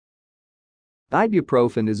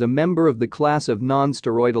Ibuprofen is a member of the class of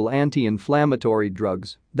non-steroidal anti-inflammatory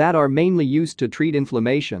drugs that are mainly used to treat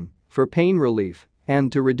inflammation, for pain relief,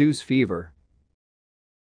 and to reduce fever.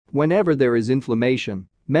 Whenever there is inflammation,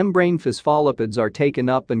 membrane phospholipids are taken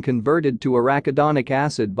up and converted to arachidonic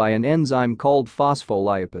acid by an enzyme called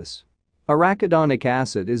phospholipase. Arachidonic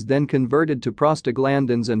acid is then converted to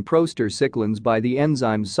prostaglandins and prostercyclins by the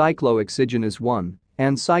enzymes cyclooxygenase 1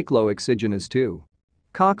 and cyclooxygenase 2.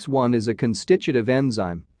 COX-1 is a constitutive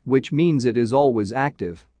enzyme, which means it is always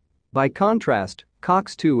active. By contrast,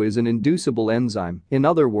 COX-2 is an inducible enzyme, in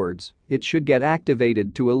other words, it should get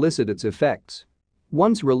activated to elicit its effects.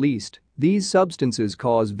 Once released, these substances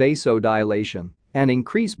cause vasodilation and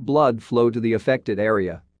increase blood flow to the affected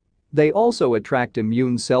area. They also attract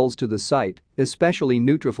immune cells to the site, especially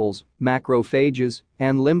neutrophils, macrophages,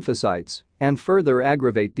 and lymphocytes, and further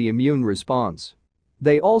aggravate the immune response.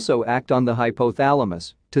 They also act on the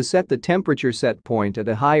hypothalamus to set the temperature set point at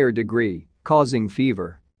a higher degree, causing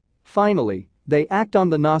fever. Finally, they act on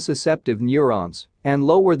the nociceptive neurons and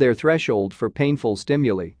lower their threshold for painful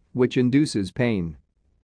stimuli, which induces pain.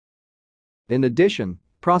 In addition,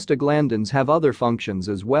 prostaglandins have other functions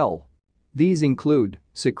as well. These include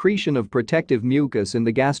secretion of protective mucus in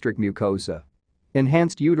the gastric mucosa,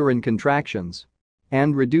 enhanced uterine contractions,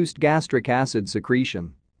 and reduced gastric acid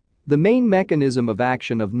secretion. The main mechanism of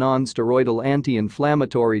action of non-steroidal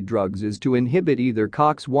anti-inflammatory drugs is to inhibit either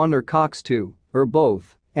COX-1 or COX-2, or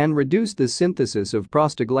both, and reduce the synthesis of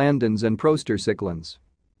prostaglandins and prostercyclins.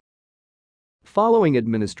 Following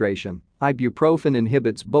administration, ibuprofen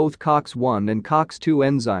inhibits both COX-1 and COX-2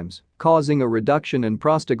 enzymes, causing a reduction in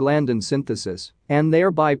prostaglandin synthesis and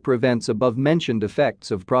thereby prevents above-mentioned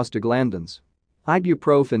effects of prostaglandins.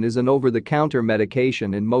 Ibuprofen is an over-the-counter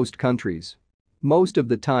medication in most countries. Most of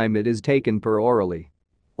the time it is taken orally.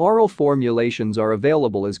 Oral formulations are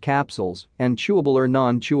available as capsules and chewable or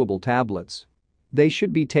non-chewable tablets. They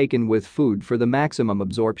should be taken with food for the maximum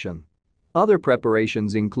absorption. Other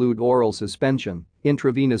preparations include oral suspension,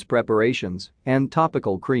 intravenous preparations, and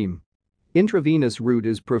topical cream. Intravenous route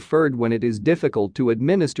is preferred when it is difficult to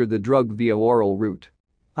administer the drug via oral route.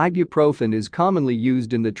 Ibuprofen is commonly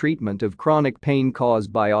used in the treatment of chronic pain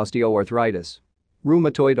caused by osteoarthritis,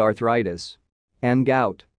 rheumatoid arthritis, and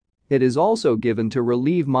gout. It is also given to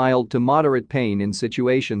relieve mild to moderate pain in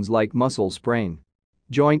situations like muscle sprain,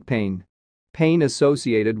 joint pain, pain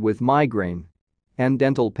associated with migraine, and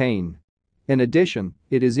dental pain. In addition,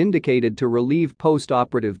 it is indicated to relieve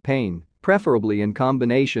post-operative pain, preferably in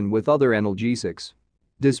combination with other analgesics.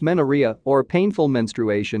 Dysmenorrhea or painful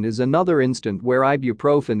menstruation is another instant where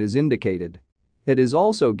ibuprofen is indicated. It is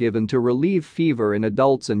also given to relieve fever in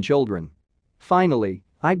adults and children. Finally,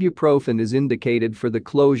 ibuprofen is indicated for the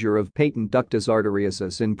closure of patent ductus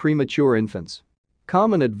arteriosus in premature infants.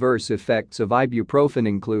 Common adverse effects of ibuprofen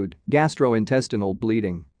include gastrointestinal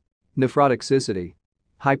bleeding, nephrotoxicity,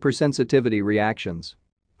 hypersensitivity reactions,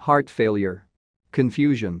 heart failure,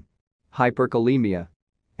 confusion, hyperkalemia,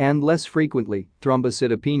 and less frequently,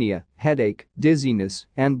 thrombocytopenia, headache, dizziness,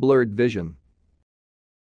 and blurred vision.